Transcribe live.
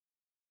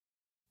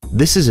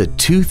This is a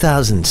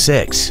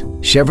 2006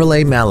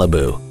 Chevrolet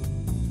Malibu.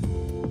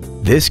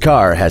 This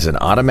car has an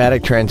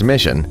automatic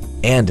transmission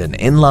and an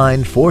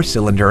inline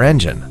 4-cylinder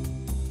engine.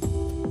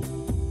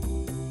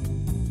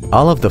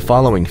 All of the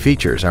following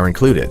features are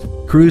included: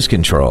 cruise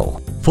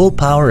control, full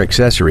power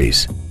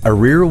accessories, a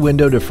rear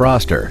window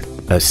defroster,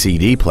 a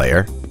CD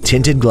player,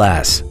 tinted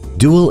glass,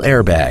 dual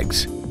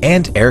airbags,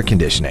 and air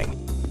conditioning.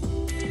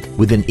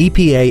 With an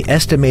EPA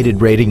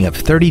estimated rating of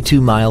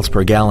 32 miles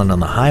per gallon on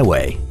the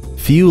highway,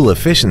 fuel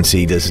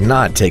efficiency does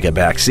not take a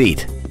back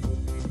seat.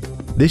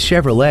 This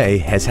Chevrolet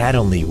has had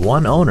only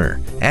one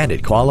owner and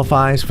it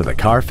qualifies for the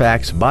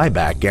Carfax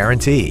buyback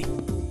guarantee.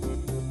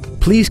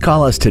 Please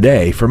call us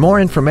today for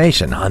more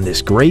information on this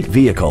great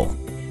vehicle.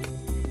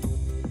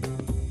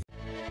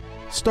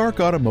 Stark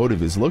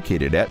Automotive is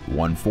located at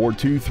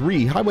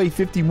 1423 Highway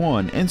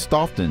 51 in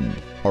Stoughton.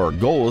 Our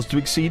goal is to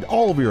exceed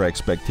all of your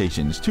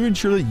expectations to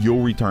ensure that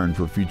you'll return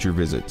for future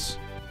visits.